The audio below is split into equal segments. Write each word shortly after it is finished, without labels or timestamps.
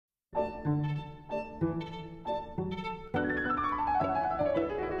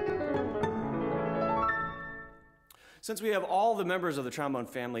Since we have all the members of the trombone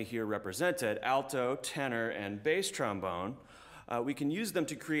family here represented, alto, tenor, and bass trombone, we can use them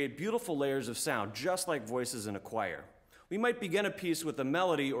to create beautiful layers of sound, just like voices in a choir. We might begin a piece with a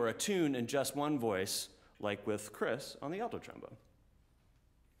melody or a tune in just one voice, like with Chris on the alto trombone.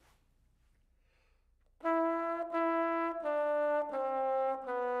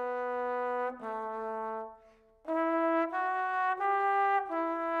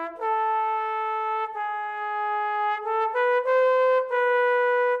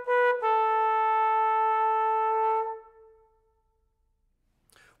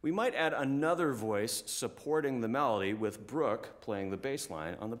 We might add another voice supporting the melody with Brooke playing the bass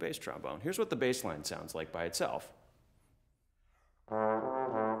line on the bass trombone. Here's what the bass line sounds like by itself.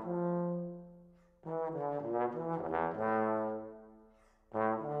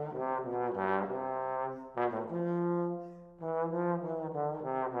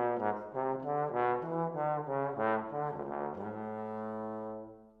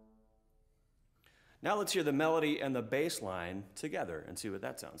 Now let's hear the melody and the bass line together and see what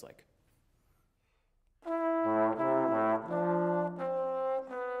that sounds like.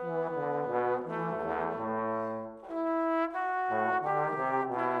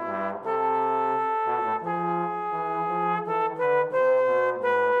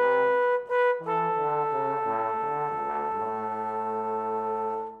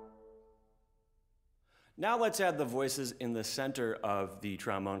 Now let's add the voices in the center of the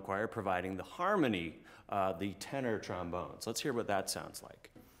trombone choir, providing the harmony, the tenor trombones. Let's hear what that sounds like.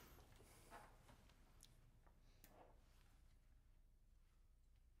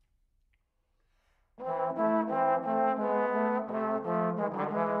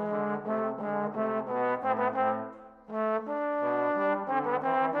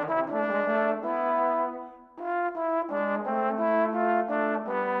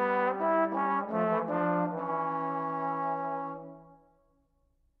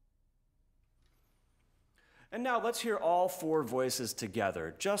 And now let's hear all four voices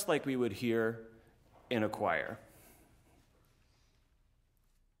together, just like we would hear in a choir.